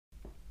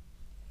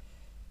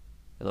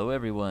Hello,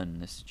 everyone.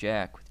 This is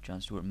Jack with John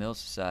Stuart Mill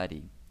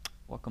Society.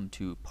 Welcome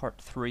to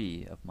part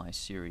 3 of my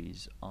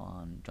series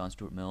on John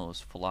Stuart Mill's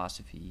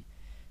philosophy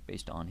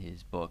based on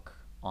his book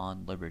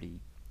On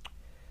Liberty.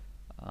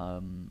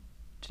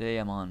 Today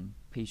I'm on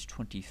page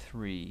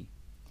 23,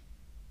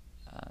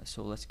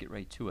 so let's get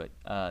right to it.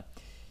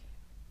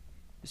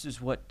 This is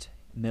what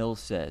Mill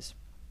says.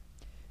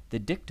 The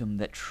dictum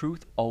that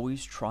truth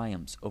always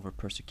triumphs over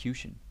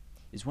persecution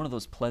is one of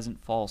those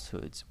pleasant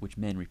falsehoods which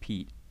men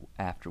repeat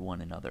after one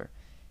another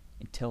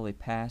until they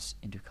pass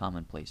into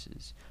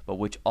commonplaces, but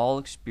which all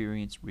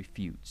experience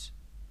refutes.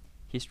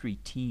 History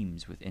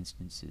teems with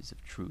instances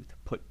of truth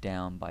put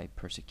down by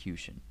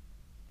persecution.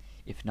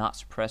 If not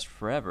suppressed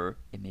forever,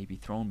 it may be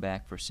thrown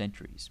back for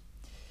centuries.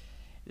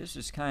 This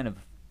is kind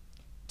of,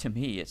 to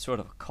me, it's sort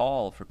of a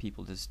call for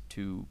people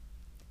to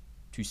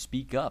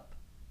speak up,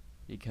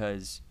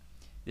 because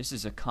this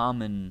is a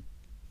common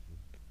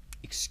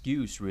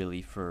excuse,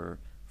 really, for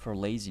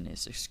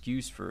laziness,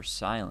 excuse for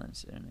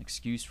silence, and an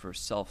excuse for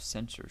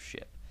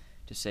self-censorship,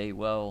 to say,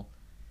 well,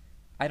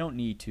 I don't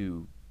need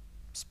to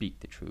speak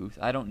the truth.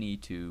 I don't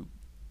need to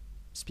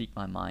speak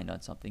my mind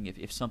on something.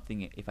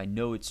 If I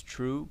know it's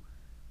true,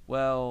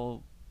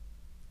 well,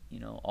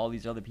 all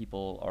these other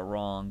people are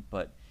wrong,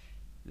 but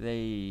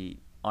they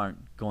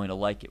aren't going to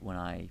like it when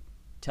I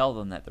tell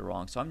them that they're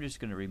wrong, so I'm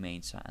just going to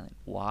remain silent.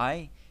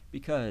 Why?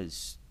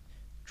 Because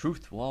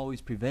truth will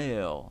always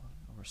prevail,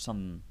 or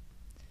some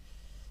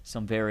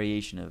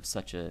variation of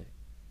such a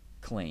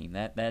claim.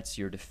 That's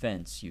your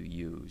defense you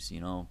use,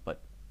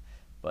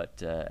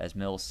 But as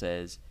Mill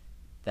says,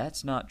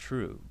 that's not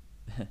true.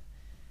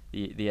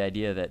 the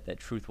idea that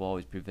truth will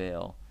always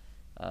prevail,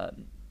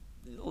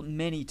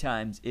 many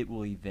times it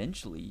will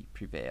eventually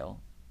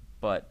prevail,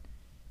 but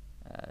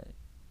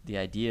the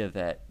idea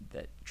that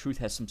truth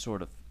has some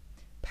sort of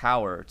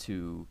power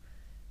to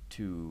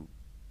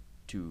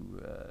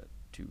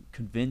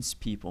convince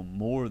people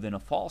more than a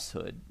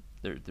falsehood,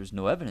 there's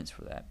no evidence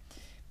for that.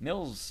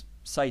 Mills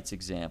cites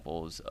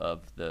examples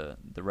of the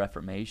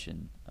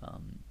Reformation,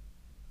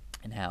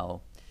 and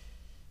how,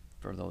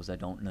 for those that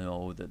don't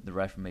know, the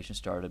Reformation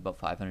started about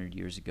 500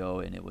 years ago,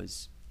 and it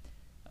was,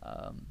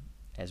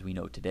 as we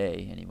know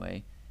today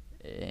anyway,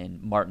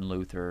 and Martin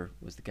Luther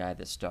was the guy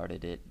that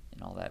started it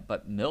and all that.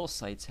 But Mill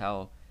cites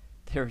how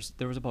there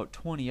was about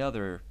 20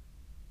 other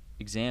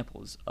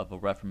examples of a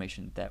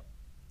Reformation that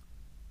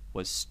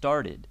was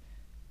started,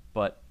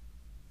 but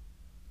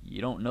you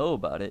don't know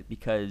about it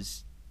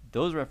because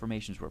those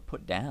reformations were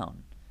put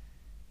down.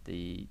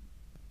 The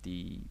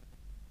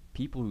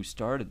people who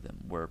started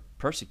them were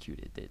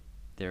persecuted.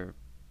 Their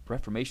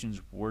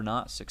reformations were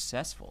not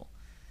successful.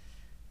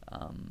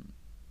 I'm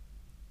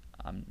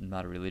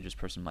not a religious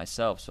person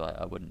myself, so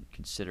I wouldn't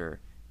consider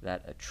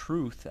that a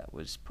truth that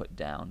was put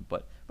down.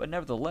 But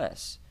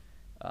nevertheless,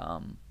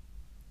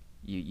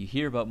 you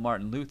hear about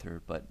Martin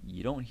Luther, but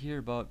you don't hear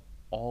about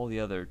all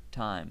the other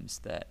times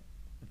that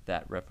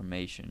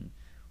Reformation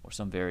or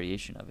some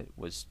variation of it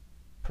was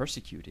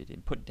persecuted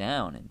and put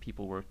down, and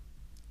people were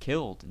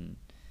killed, and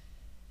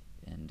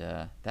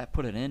that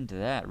put an end to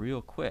that real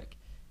quick.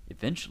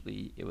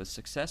 Eventually, it was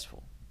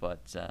successful,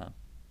 but so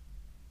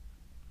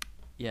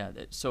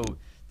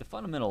the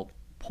fundamental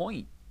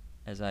point,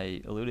 as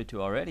I alluded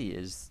to already,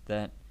 is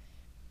that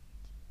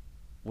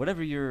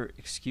whatever your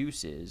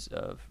excuse is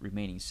of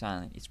remaining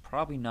silent, it's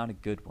probably not a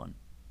good one.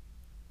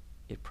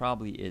 It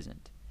probably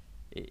isn't.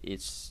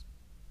 It's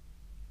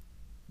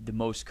the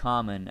most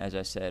common, as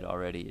I said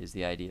already, is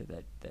the idea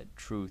that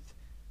truth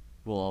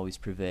will always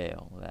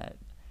prevail,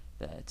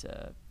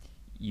 that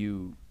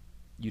you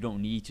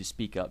don't need to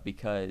speak up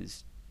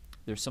because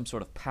there's some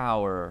sort of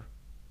power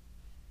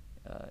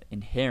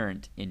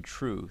inherent in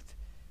truth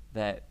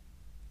that,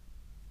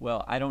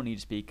 well, I don't need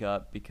to speak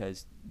up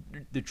because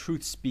the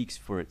truth speaks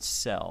for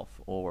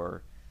itself,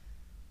 or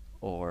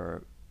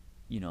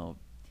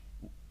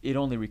it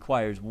only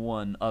requires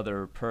one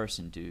other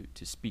person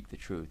to speak the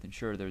truth. And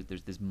sure,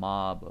 there's this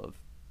mob of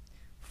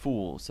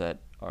fools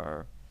that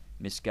are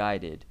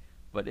misguided,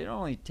 but it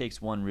only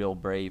takes one real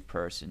brave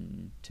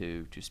person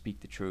to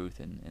speak the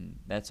truth, and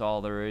that's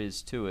all there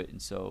is to it.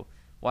 And so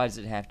why does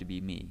it have to be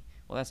me?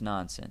 Well, that's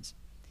nonsense.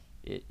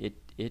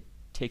 It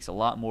takes a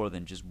lot more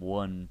than just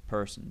one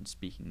person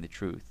speaking the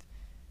truth.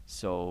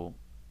 So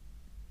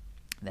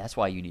that's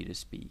why you need to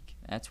speak.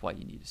 That's why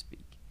you need to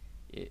speak.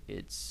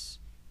 It's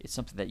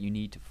something that you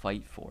need to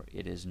fight for.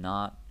 It is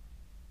not.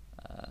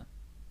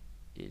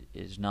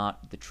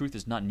 The truth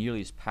is not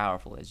nearly as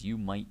powerful as you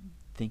might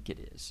think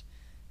it is.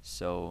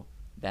 So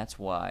that's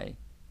why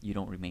you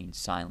don't remain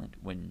silent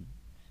when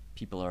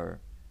people are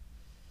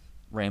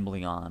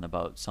rambling on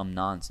about some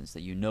nonsense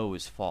that you know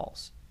is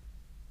false.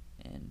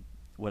 And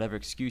whatever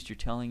excuse you're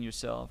telling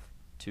yourself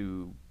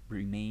to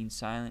remain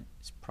silent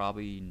is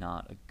probably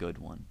not a good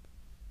one.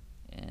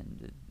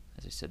 And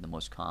as I said, the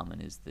most common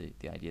is the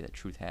idea that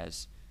truth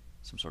has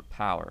some sort of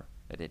power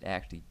that it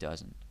actually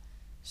doesn't.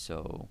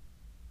 So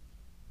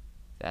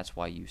that's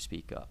why you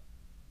speak up.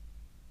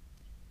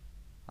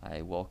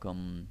 I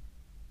welcome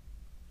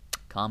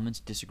comments,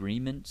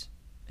 disagreements,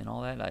 and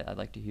all that. I'd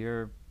like to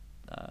hear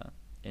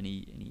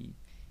any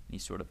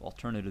sort of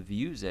alternative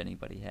views that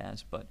anybody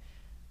has, but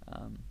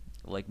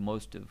like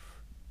most of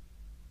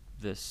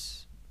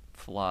this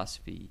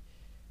philosophy,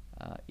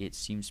 it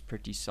seems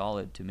pretty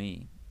solid to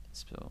me.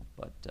 So,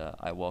 but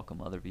I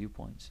welcome other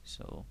viewpoints.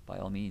 So, by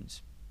all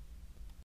means.